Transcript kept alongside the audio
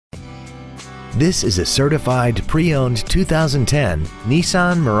This is a certified pre-owned 2010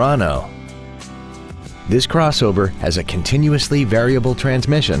 Nissan Murano. This crossover has a continuously variable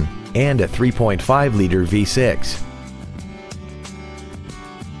transmission and a 3.5-liter V6.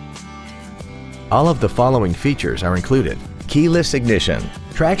 All of the following features are included: keyless ignition,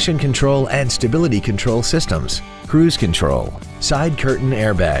 traction control and stability control systems, cruise control, side curtain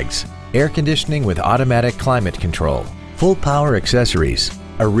airbags, air conditioning with automatic climate control, full power accessories,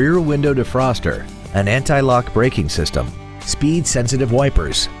 a rear window defroster, an anti-lock braking system, speed-sensitive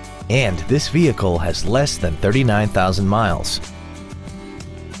wipers, and this vehicle has less than 39,000 miles.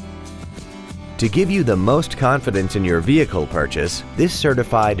 To give you the most confidence in your vehicle purchase, this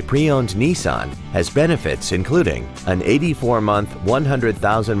certified pre-owned Nissan has benefits including an 84-month,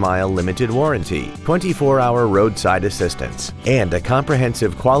 100,000-mile limited warranty, 24-hour roadside assistance, and a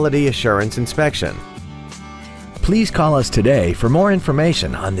comprehensive quality assurance inspection. Please call us today for more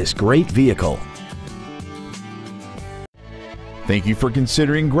information on this great vehicle. Thank you for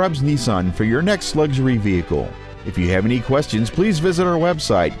considering Grubbs Nissan for your next luxury vehicle. If you have any questions, please visit our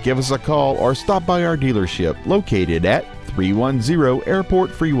website, give us a call, or stop by our dealership located at 310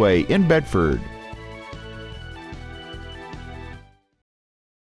 Airport Freeway in Bedford.